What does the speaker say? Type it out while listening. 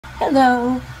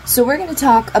Hello. So we're going to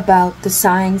talk about the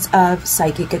signs of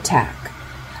psychic attack.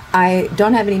 I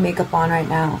don't have any makeup on right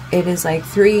now. It is like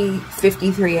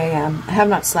 3:53 a.m. I have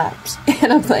not slept.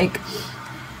 And I'm like,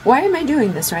 why am I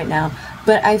doing this right now?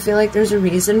 But I feel like there's a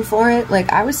reason for it.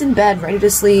 Like, I was in bed ready to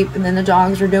sleep, and then the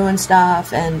dogs were doing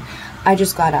stuff, and I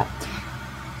just got up.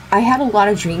 I had a lot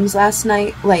of dreams last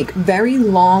night, like very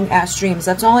long ass dreams.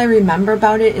 That's all I remember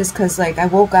about it, is because like I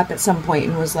woke up at some point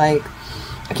and was like,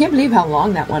 I can't believe how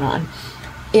long that went on.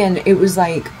 And it was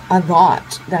like a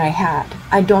thought that I had.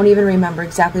 I don't even remember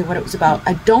exactly what it was about.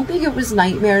 I don't think it was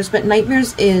nightmares, but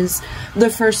nightmares is the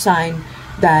first sign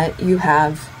that you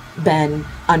have been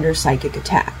under psychic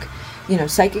attack. You know,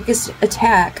 psychic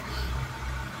attack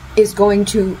is going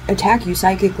to attack you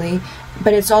psychically,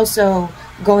 but it's also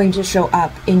going to show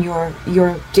up in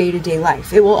your day-to-day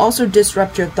life. It will also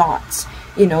disrupt your thoughts.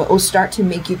 You know, it will start to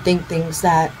make you think things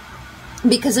that,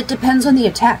 because it depends on the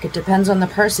attack, it depends on the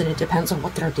person, it depends on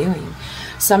what they're doing.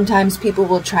 Sometimes people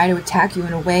will try to attack you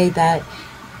in a way that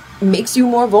makes you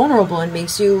more vulnerable and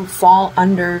makes you fall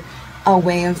under a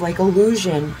way of like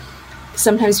illusion.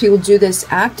 Sometimes people do this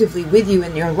actively with you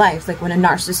in your life, like when a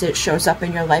narcissist shows up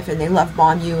in your life and they love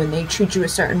bomb you and they treat you a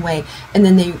certain way, and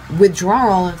then they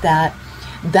withdraw all of that.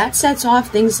 That sets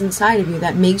off things inside of you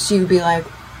that makes you be like,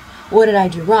 what did I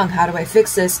do wrong? How do I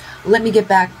fix this? Let me get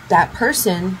back that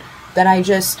person that I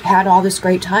just had all this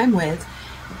great time with.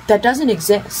 That doesn't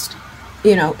exist.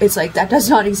 You know, it's like that does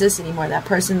not exist anymore. That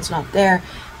person's not there,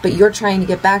 but you're trying to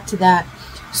get back to that.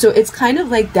 So it's kind of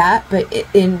like that, but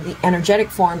in the energetic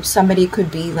form. Somebody could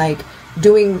be like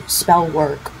doing spell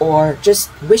work or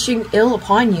just wishing ill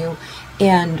upon you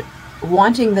and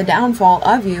wanting the downfall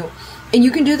of you. And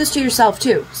you can do this to yourself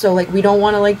too. So like, we don't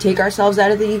want to like take ourselves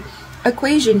out of the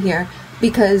equation here,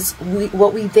 because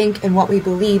what we think and what we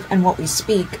believe and what we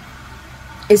speak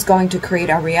is going to create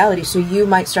our reality. So you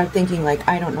might start thinking like,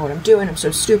 I don't know what I'm doing, I'm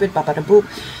so stupid, ba ba da boop.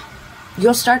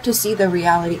 You'll start to see the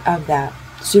reality of that.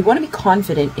 So you want to be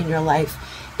confident in your life,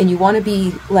 and you want to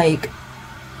be like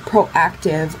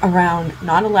proactive around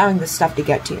not allowing this stuff to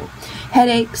get to you.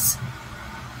 Headaches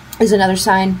is another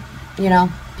sign. You know,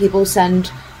 people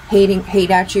send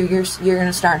hate at you. You're going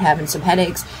to start having some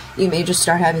headaches. You may just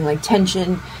start having like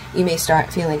tension. You may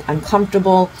start feeling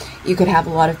uncomfortable. You could have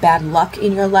a lot of bad luck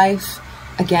in your life.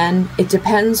 Again, it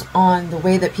depends on the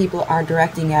way that people are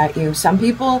directing at you. Some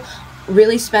people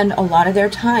really spend a lot of their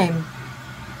time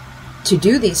to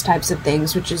do these types of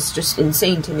things, which is just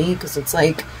insane to me, because it's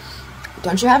like,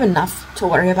 don't you have enough to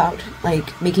worry about,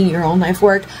 like making your own life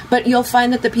work? But you'll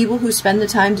find that the people who spend the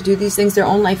time to do these things, their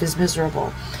own life is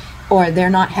miserable, or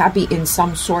they're not happy in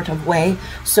some sort of way.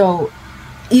 So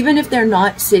even if they're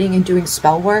not sitting and doing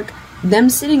spell work,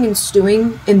 them sitting and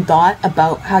stewing in thought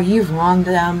about how you've wronged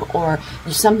them, or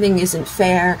something isn't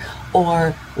fair,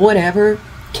 or whatever,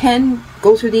 can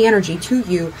go through the energy to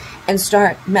you and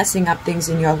start messing up things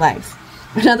in your life.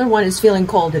 Another one is feeling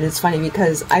cold, and it's funny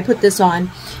because I put this on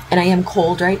and I am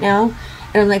cold right now,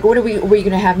 and I'm like, were you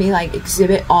gonna have me like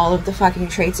exhibit all of the fucking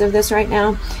traits of this right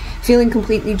now? Feeling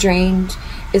completely drained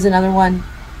is another one.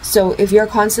 So if you're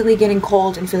constantly getting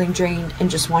cold and feeling drained and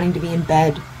just wanting to be in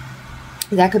bed,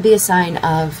 that could be a sign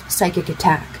of psychic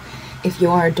attack. If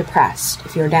you're depressed,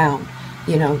 if you're down,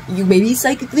 you know, you may be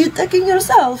psychically attacking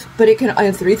yourself, but it can,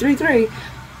 333,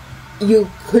 you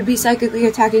could be psychically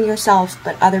attacking yourself,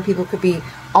 but other people could be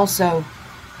also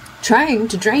trying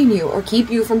to drain you or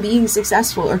keep you from being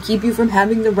successful, or keep you from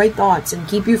having the right thoughts, and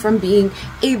keep you from being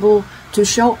able to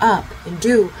show up and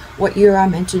do what you're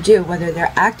meant to do. Whether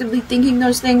they're actively thinking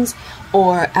those things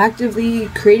or actively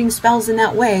creating spells in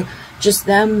that way, just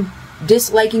them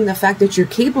disliking the fact that you're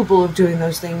capable of doing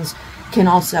those things can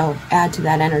also add to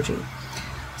that energy.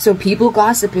 So people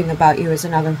gossiping about you is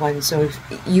another one. So if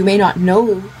you may not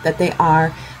know that they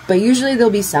are, but usually there'll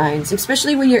be signs,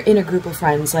 especially when you're in a group of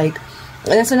friends. Like,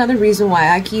 that's another reason why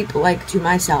I keep like to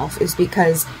myself, is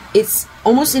because it's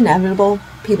almost inevitable.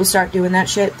 People start doing that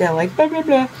shit. They're like, blah, blah,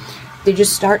 blah. They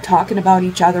just start talking about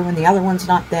each other when the other one's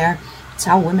not there. It's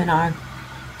how women are.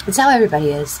 It's how everybody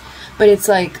is. But it's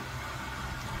like,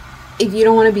 if you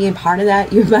don't want to be a part of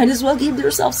that, you might as well keep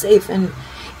yourself safe. And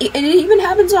it even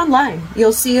happens online.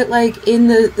 You'll see it like in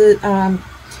the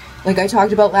like I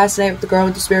talked about last night with the girl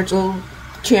with the spiritual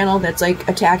channel that's like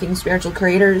attacking spiritual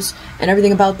creators and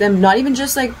everything about them. Not even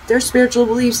just like their spiritual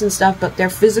beliefs and stuff, but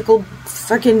their physical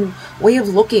freaking way of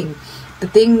looking, the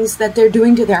things that they're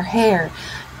doing to their hair.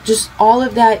 Just all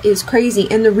of that is crazy.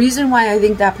 And the reason why I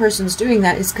think that person's doing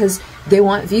that is because they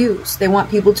want views. They want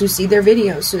people to see their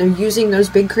videos. So they're using those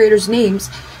big creators'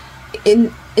 names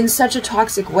in such a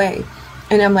toxic way.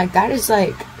 And I'm like, that is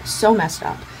like so messed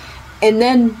up. And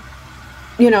then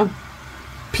you know,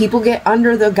 people get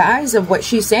under the guise of what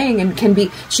she's saying,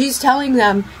 and she's telling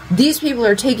them, these people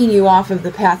are taking you off of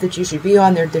the path that you should be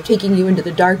on. They're taking you into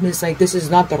the darkness, like this is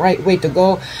not the right way to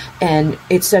go, and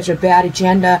it's such a bad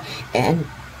agenda, and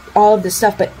all of this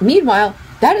stuff. But meanwhile,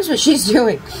 that is what she's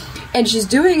doing. And she's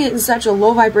doing it in such a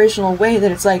low vibrational way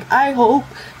that it's like, I hope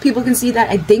people can see that.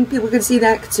 I think people can see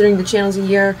that, considering the channel's a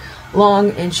year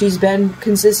long and she's been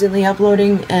consistently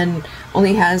uploading and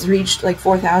only has reached like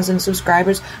 4,000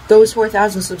 subscribers. Those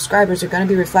 4,000 subscribers are going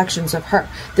to be reflections of her.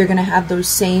 They're going to have those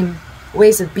same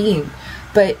ways of being.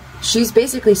 But she's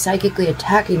basically psychically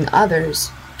attacking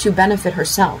others to benefit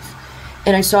herself.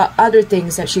 And I saw other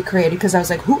things that she created because I was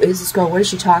like, who is this girl? What is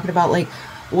she talking about? Like,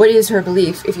 what is her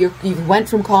belief? If you went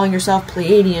from calling yourself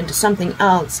Pleiadian to something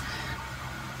else.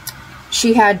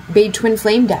 She had made twin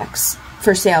flame decks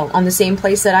for sale on the same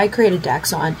place that I created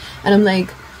decks on. And I'm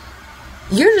like,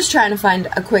 you're just trying to find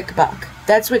a quick buck.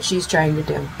 That's what she's trying to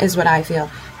do, is what I feel.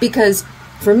 Because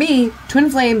for me, twin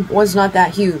flame was not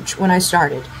that huge when I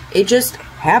started. It just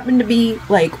happened to be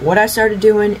like what I started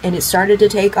doing, and it started to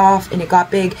take off and it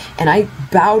got big, and I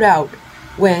bowed out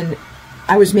when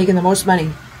I was making the most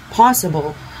money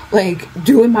possible, like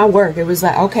doing my work. It was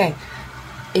like, okay,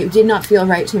 it did not feel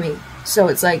right to me. So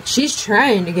it's like she's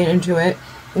trying to get into it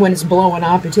when it's blowing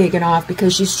up and taking off,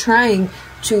 because she's trying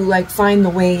to like find the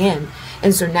way in.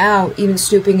 And so now, even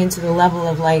stooping into the level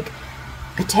of like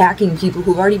attacking people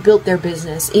who've already built their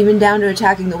business, even down to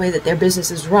attacking the way that their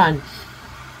business is run,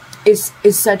 is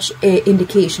such an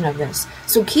indication of this.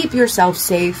 So keep yourself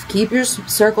safe, keep your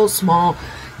circle small,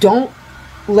 don't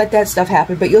let that stuff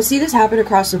happen. But you'll see this happen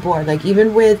across the board. Like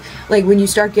even with like when you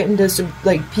start getting to some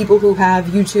like people who have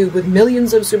YouTube with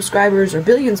millions of subscribers or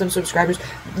billions of subscribers,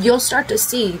 you'll start to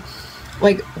see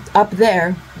like up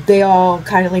there they all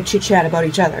kind of like chit chat about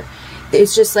each other.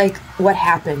 It's just like what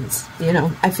happens, you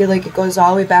know. I feel like it goes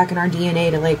all the way back in our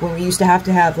DNA to like when we used to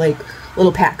have like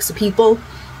little packs of people.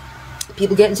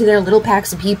 People get into their little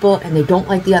packs of people and they don't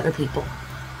like the other people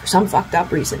for some fucked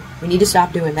up reason. We need to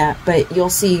stop doing that. But you'll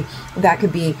see that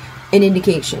could be an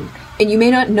indication. And you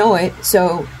may not know it,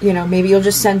 so, you know, maybe you'll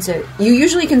just sense it. You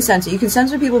usually can sense it. You can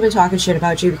sense when people have been talking shit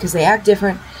about you because they act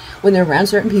different when they're around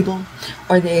certain people,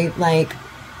 or they, like,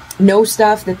 know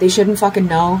stuff that they shouldn't fucking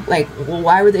know. Like, well,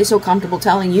 why were they so comfortable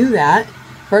telling you that,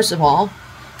 first of all?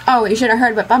 Oh, you should have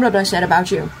heard what blah, blah, blah said about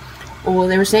you. Well,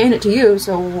 they were saying it to you,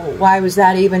 so why was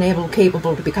that even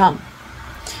capable to become?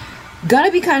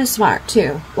 Gotta be kind of smart,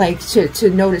 too, like, to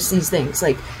notice these things.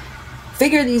 Like,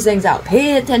 figure these things out.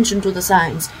 Pay attention to the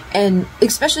signs. And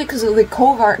especially because of the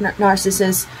covert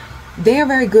narcissists, they are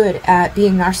very good at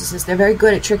being narcissists. They're very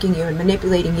good at tricking you and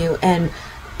manipulating you and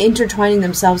intertwining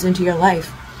themselves into your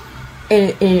life.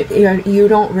 And you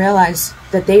don't realize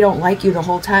that they don't like you the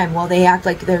whole time. Well, they act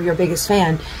like they're your biggest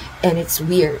fan. And it's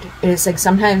weird. And it's like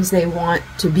sometimes they want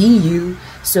to be you,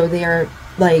 so they're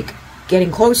like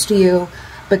getting close to you,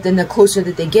 but then the closer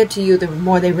that they get to you, the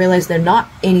more they realize they're not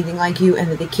anything like you and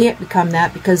that they can't become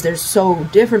that because they're so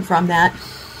different from that.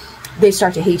 They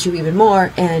start to hate you even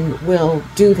more and will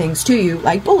do things to you,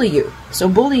 like bully you. So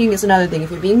bullying is another thing.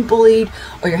 If you're being bullied,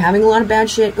 or you're having a lot of bad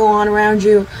shit go on around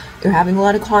you, you're having a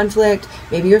lot of conflict,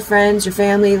 maybe your friends, your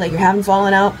family, like you're having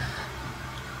fallen out.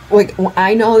 Like,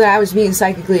 I know that I was being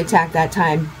psychically attacked that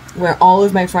time, where all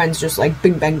of my friends just like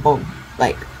bing bang boom,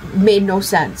 like made no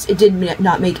sense. It did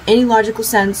not make any logical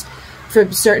sense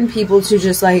for certain people to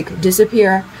just like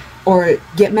disappear or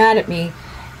get mad at me.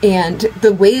 And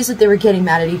the ways that they were getting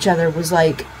mad at each other was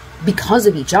like because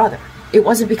of each other. It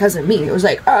wasn't because of me. It was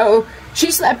like, oh,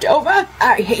 she slept over?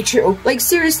 I hate you. Like,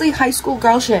 seriously, high school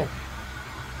girl shit.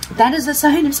 That is a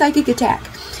sign of psychic attack.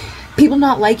 People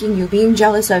not liking you, being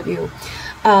jealous of you.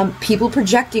 People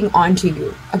projecting onto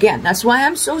you. Again, that's why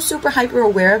I'm so super hyper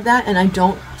aware of that, and I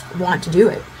don't want to do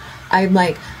it. I'm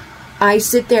like, I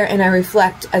sit there and I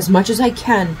reflect as much as I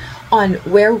can on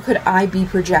where could I be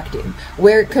projecting?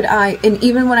 Where could I, and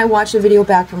even when I watched the video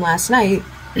back from last night,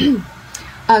 I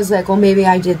was like, well, maybe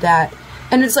I did that.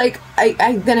 And it's like,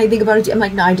 then I think about it, I'm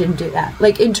like, no, I didn't do that.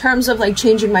 Like, in terms of like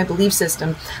changing my belief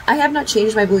system, I have not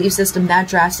changed my belief system that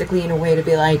drastically in a way to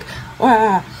be like,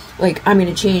 like, I'm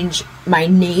going to change my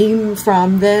name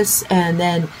from this and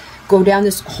then go down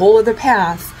this whole other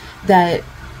path that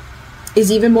is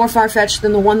even more far-fetched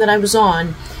than the one that I was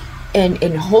on,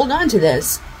 and hold on to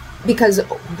this, because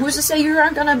who's to say you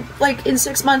aren't going to, like, in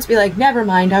 6 months be like, never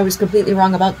mind, I was completely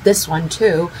wrong about this one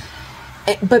too.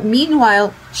 But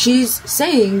meanwhile, she's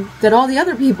saying that all the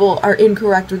other people are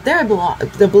incorrect with their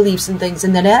the beliefs and things,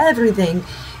 and that everything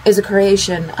is a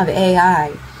creation of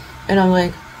AI. And I'm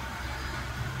like,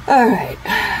 alright,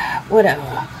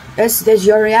 whatever. That's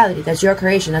your reality. That's your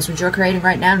creation. That's what you're creating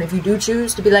right now. And if you do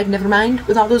choose to be like, never mind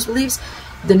with all those beliefs,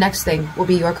 the next thing will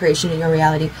be your creation and your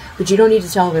reality. But you don't need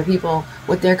to tell other people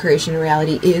what their creation and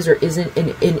reality is or isn't,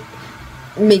 and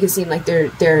make it seem like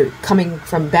they're coming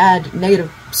from bad,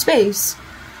 negative space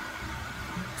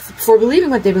for believing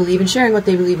what they believe and sharing what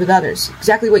they believe with others.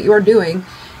 Exactly what you're doing,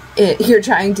 you're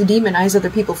trying to demonize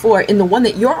other people for, and the one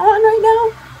that you're on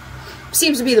right now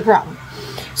seems to be the problem.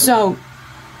 So,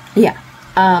 yeah.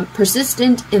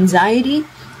 Persistent anxiety.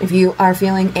 If you are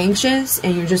feeling anxious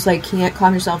and you just like can't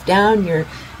calm yourself down, your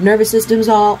nervous system's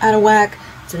all out of whack,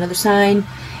 it's another sign.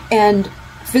 And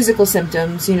physical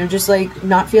symptoms, you know, just like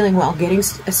not feeling well, getting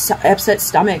upset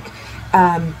stomach,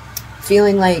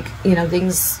 feeling like, you know,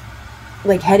 things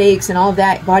like headaches and all of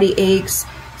that, body aches,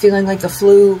 feeling like the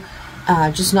flu,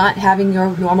 just not having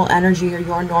your normal energy or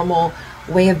your normal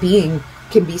way of being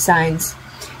can be signs.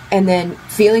 And then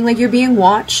feeling like you're being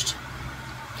watched.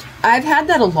 I've had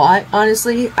that a lot,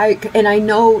 honestly. And I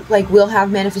know, like, we'll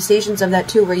have manifestations of that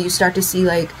too, where you start to see,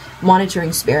 like,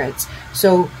 monitoring spirits.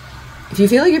 So if you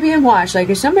feel like you're being watched, like,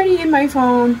 is somebody in my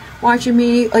phone watching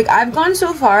me? Like, I've gone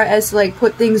so far as to, like,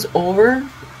 put things over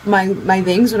my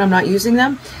things when I'm not using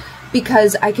them,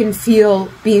 because I can feel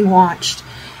being watched.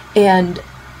 And,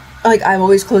 like, I'm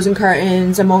always closing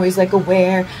curtains. I'm always, like,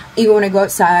 aware. Even when I go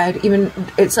outside, even,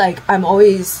 it's like, I'm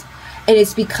always... And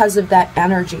it's because of that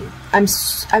energy. I'm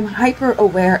hyper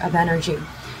aware of energy.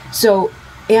 So,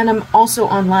 and I'm also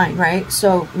online, right?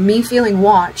 So me feeling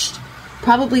watched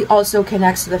probably also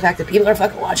connects to the fact that people are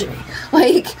fucking watching me.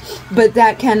 Like, but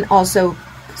that can also,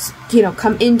 you know,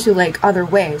 come into like other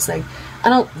ways. Like, I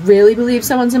don't really believe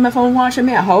someone's in my phone watching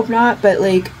me. I hope not. But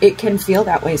like, it can feel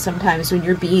that way sometimes when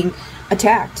you're being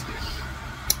attacked.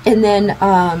 And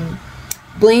then,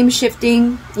 blame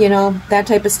shifting, you know, that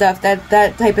type of stuff,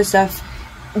 that type of stuff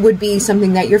would be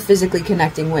something that you're physically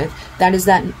connecting with. That is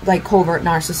that, like, covert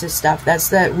narcissist stuff. That's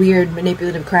that weird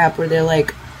manipulative crap where they're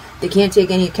like, they can't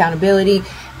take any accountability.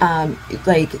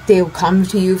 Like, they'll come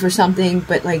to you for something,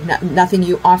 but like nothing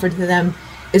you offer to them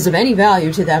is of any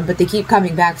value to them, but they keep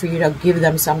coming back for you to give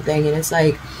them something. And it's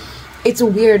like, it's a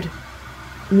weird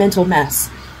mental mess.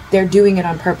 They're doing it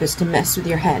on purpose to mess with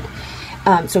your head.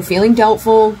 So feeling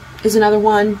doubtful is another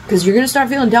one, because you're going to start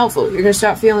feeling doubtful. You're going to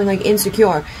start feeling like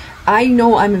insecure. I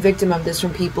know I'm a victim of this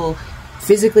from people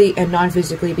physically and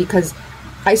non-physically, because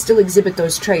I still exhibit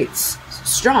those traits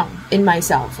strong in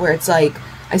myself, where it's like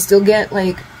I still get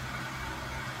like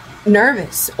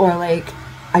nervous or like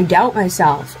I doubt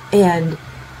myself, and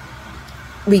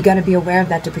we got to be aware of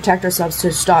that to protect ourselves,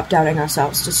 to stop doubting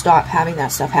ourselves, to stop having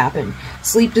that stuff happen.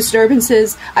 Sleep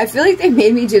disturbances. I feel like they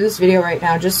made me do this video right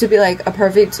now just to be like a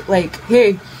perfect, like,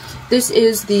 hey, this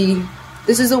is the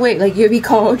way, like, you'll be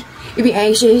cold, you'll be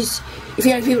anxious, you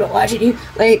feel like people are watching you,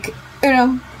 like, you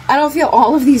know, I don't feel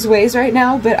all of these ways right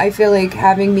now, but I feel like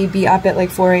having me be up at like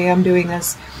 4 a.m. doing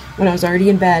this when I was already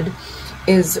in bed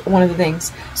is one of the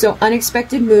things. So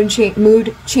unexpected mood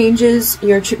changes,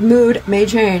 your mood may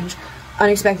change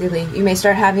unexpectedly. You may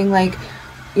start having like,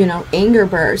 you know, anger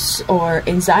bursts or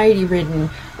anxiety ridden,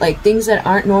 like things that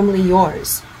aren't normally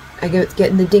yours. I get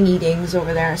getting the dingy dings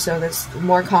over there, so that's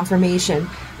more confirmation.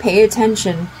 Pay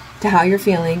attention to how you're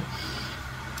feeling.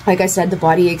 Like I said, the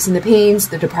body aches and the pains,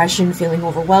 the depression, feeling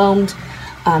overwhelmed,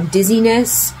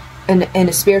 dizziness, and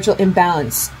a spiritual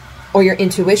imbalance, or your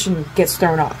intuition gets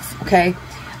thrown off, okay?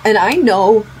 And I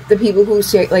know the people who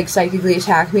like psychically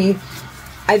attack me,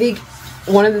 I think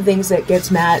one of the things that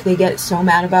they get so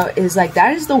mad about is like,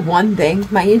 that is the one thing,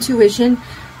 my intuition,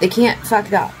 they can't fuck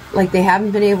it up. Like, they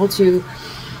haven't been able to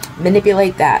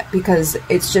manipulate that, because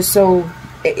it's just so,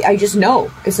 I just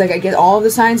know. It's like I get all of the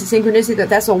signs of synchronicity.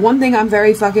 That's the one thing I'm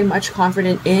very fucking much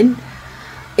confident in,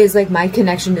 is like my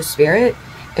connection to spirit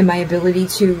and my ability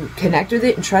to connect with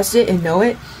it and trust it and know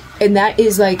it. And that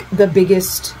is like the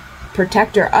biggest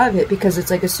protector of it, because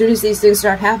it's like as soon as these things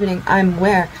start happening, I'm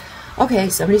aware, okay,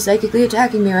 somebody's psychically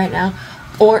attacking me right now,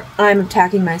 or I'm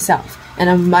attacking myself. And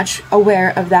I'm much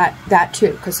aware of that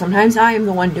too, because sometimes I am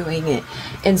the one doing it,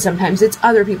 and sometimes it's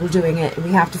other people doing it, and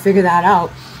we have to figure that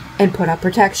out and put up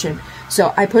protection.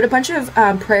 So I put a bunch of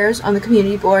prayers on the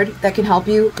community board that can help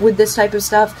you with this type of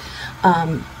stuff.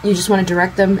 You just want to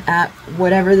direct them at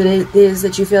whatever it is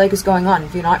that you feel like is going on.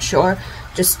 If you're not sure,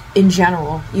 just in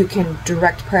general, you can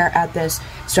direct prayer at this.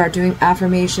 Start doing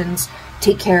affirmations.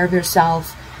 Take care of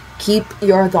yourself. Keep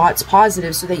your thoughts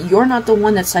positive so that you're not the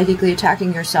one that's psychically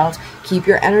attacking yourself. Keep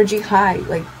your energy high.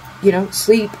 Like, you know,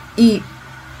 sleep, eat.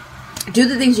 Do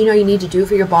the things you know you need to do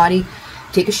for your body.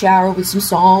 Take a shower with some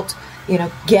salt. You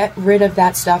know, get rid of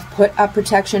that stuff. Put up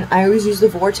protection. I always use the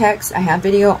vortex. I have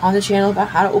video on the channel about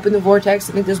how to open the vortex.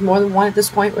 I think there's more than one at this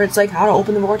point where it's like how to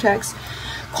open the vortex.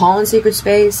 Call in sacred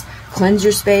space. Cleanse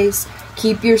your space.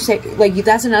 Keep your, like,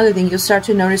 that's another thing. You'll start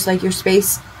to notice, like, your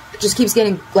space just keeps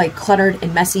getting, like, cluttered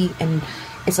and messy, and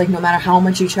it's like no matter how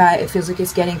much you try, it feels like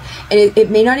it's getting, and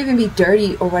it may not even be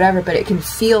dirty or whatever, but it can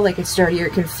feel like it's dirty, or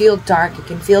it can feel dark, it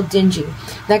can feel dingy.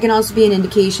 That can also be an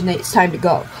indication that it's time to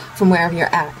go from wherever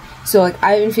you're at. So, like,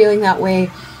 I've been feeling that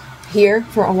way here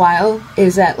for a while,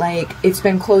 is that, like, it's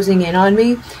been closing in on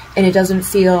me, and it doesn't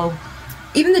feel,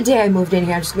 even the day I moved in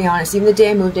here, I'm just gonna be honest, even the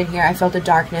day I moved in here, I felt a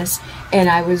darkness, and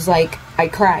I was like, I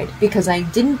cried, because I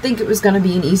didn't think it was gonna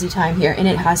be an easy time here, and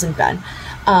it hasn't been.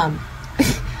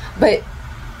 But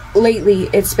lately,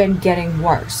 it's been getting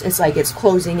worse. It's like, it's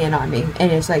closing in on me,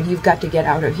 and it's like, you've got to get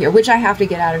out of here, which I have to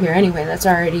get out of here anyway. That's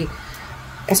already,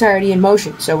 it's already in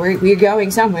motion, so we're going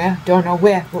somewhere, don't know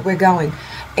where, but we're going,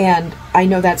 and I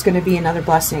know that's going to be another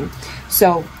blessing.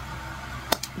 So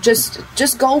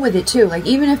just go with it too. Like,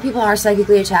 even if people are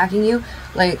psychically attacking you,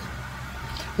 like,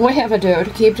 whatever,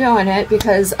 dude, keep doing it,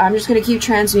 because I'm just going to keep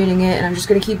transmuting it, and I'm just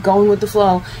going to keep going with the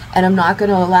flow, and I'm not going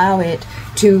to allow it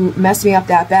to mess me up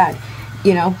that bad,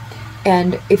 you know.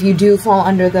 And if you do fall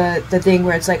under the thing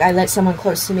where it's like, I let someone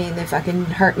close to me and they fucking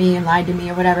hurt me and lied to me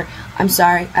or whatever, I'm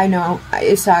sorry. I know,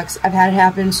 it sucks. I've had it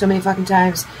happen so many fucking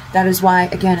times. That is why,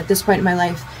 again, at this point in my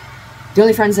life, the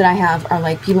only friends that I have are,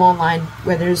 like, people online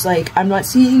where there's, like, I'm not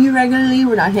seeing you regularly,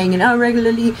 we're not hanging out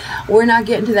regularly, we're not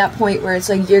getting to that point where it's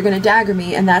like, you're gonna dagger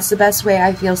me, and that's the best way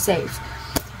I feel safe.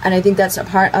 And I think that's a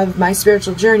part of my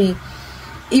spiritual journey.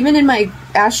 Even in my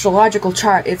astrological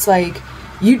chart, it's like,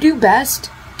 you do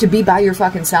best to be by your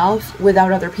fucking self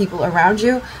without other people around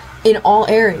you in all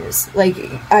areas. Like,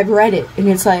 I've read it, and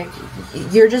it's like,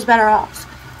 you're just better off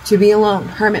to be alone,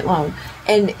 hermit alone.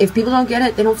 And if people don't get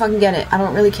it, they don't fucking get it. I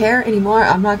don't really care anymore.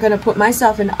 I'm not going to put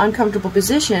myself in an uncomfortable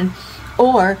position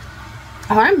or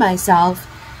harm myself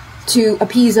to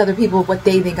appease other people what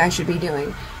they think I should be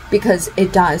doing, because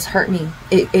it does hurt me.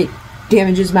 It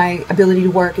damages my ability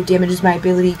to work. It damages my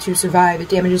ability to survive. It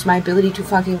damages my ability to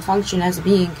fucking function as a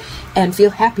being and feel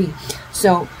happy.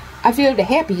 So I feel the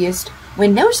happiest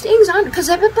when those things aren't, because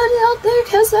everybody out there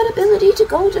has that ability to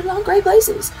go to long, great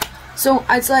places. So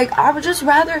it's like, I would just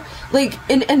rather, like,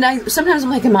 and I sometimes I'm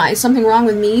like, am I something wrong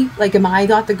with me? Like, am I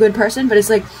not the good person? But it's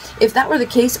like, if that were the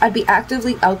case, I'd be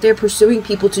actively out there pursuing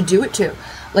people to do it too,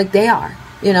 like they are.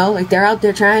 You know, like, they're out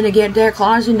there trying to get their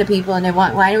claws into people, and they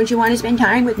want, why don't you want to spend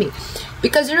time with me?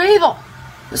 Because you're evil.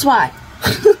 That's why.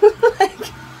 Like,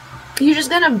 you're just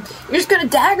gonna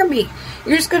dagger me.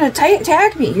 You're just gonna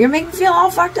tag me. You're gonna make me feel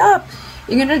all fucked up.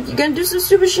 You're gonna do some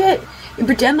stupid shit. You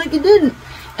pretend like you didn't,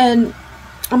 and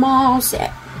I'm all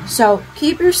set. So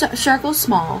keep your circle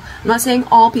small. I'm not saying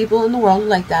all people in the world are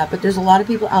like that, but there's a lot of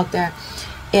people out there.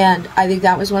 And I think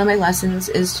that was one of my lessons,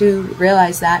 is to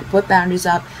realize that, put boundaries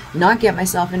up, not get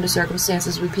myself into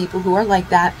circumstances with people who are like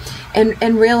that,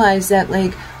 and realize that,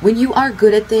 like, when you are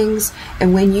good at things,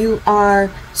 and when you are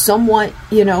somewhat,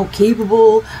 you know,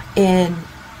 capable, and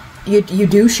you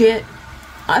do shit,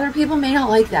 other people may not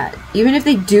like that. Even if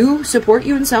they do support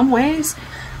you in some ways,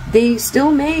 they still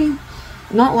may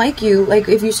not like you, like,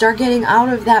 if you start getting out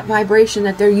of that vibration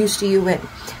that they're used to you in.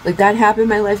 Like, that happened in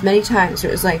my life many times. It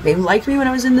was like, they liked me when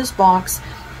I was in this box,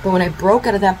 but when I broke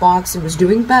out of that box and was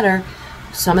doing better,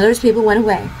 some of those people went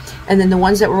away. And then the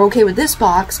ones that were okay with this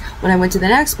box, when I went to the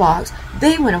next box,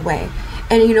 they went away.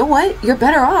 And you know what? You're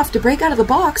better off to break out of the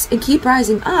box and keep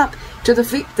rising up to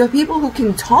the people who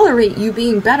can tolerate you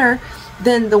being better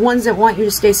than the ones that want you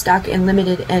to stay stuck and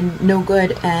limited and no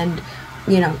good and,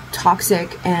 you know,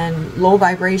 toxic and low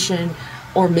vibration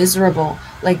or miserable.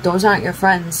 Like, those aren't your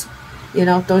friends. You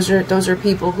know, those are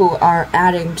people who are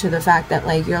adding to the fact that,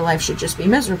 like, your life should just be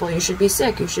miserable. You should be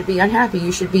sick. You should be unhappy.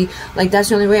 You should be, like, that's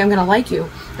the only way I'm going to like you,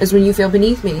 is when you feel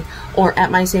beneath me or at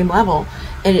my same level.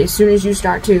 And as soon as you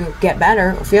start to get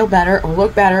better or feel better or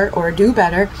look better or do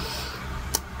better,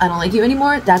 I don't like you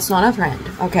anymore, that's not a friend,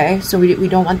 okay? So we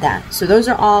don't want that. So those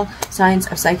are all signs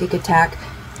of psychic attack,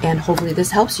 and hopefully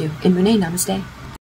this helps you. In Monet, namaste.